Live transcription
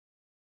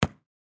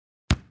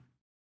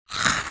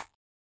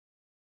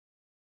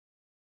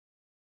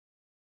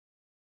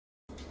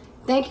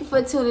Thank you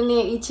for tuning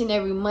in each and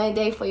every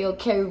Monday for your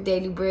Carry with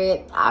Daily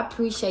Bread. I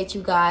appreciate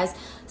you guys.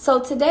 So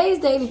today's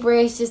Daily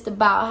Bread is just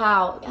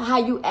about how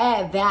you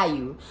add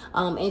value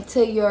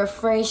into your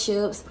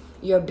friendships,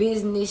 your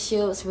business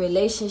ships,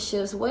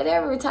 relationships,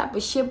 whatever type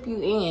of ship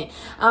you in.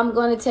 I'm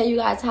going to tell you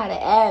guys how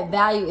to add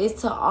value is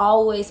to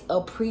always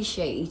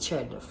appreciate each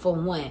other, for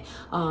one.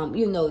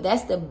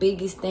 That's the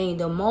biggest thing.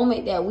 The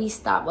moment that we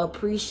stop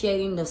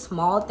appreciating the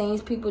small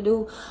things people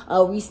do,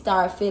 we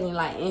start feeling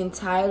like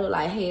entitled,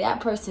 like, hey, that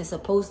person's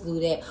supposed to do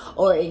that,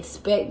 or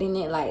expecting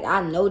it, like,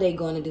 I know they're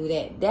going to do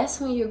that. That's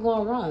when you're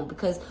going wrong,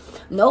 because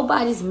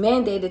nobody's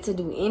mandated to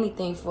do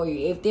anything for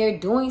you. If they're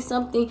doing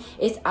something,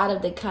 it's out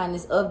of the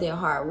kindness of their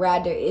heart.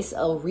 Rather it's a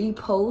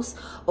repost,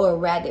 or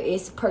rather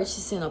it's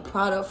purchasing a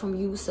product from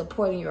you,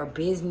 supporting your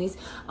business,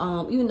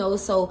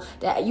 so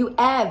that you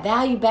add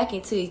value back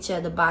into each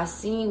other by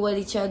seeing what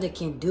each other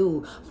can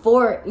do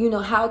for,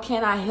 how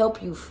can I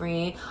help you,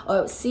 friend,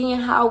 or seeing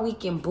how we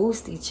can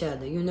boost each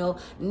other.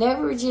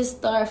 Never just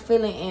start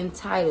feeling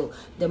entitled.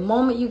 The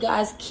moment you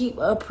guys keep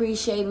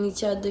appreciating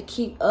each other,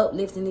 keep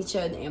uplifting each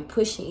other and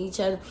pushing each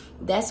other,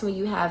 that's when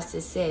you have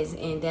success,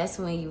 and that's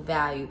when you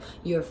value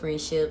your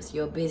friendships,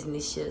 your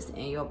business ships,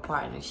 and your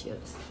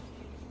partnerships.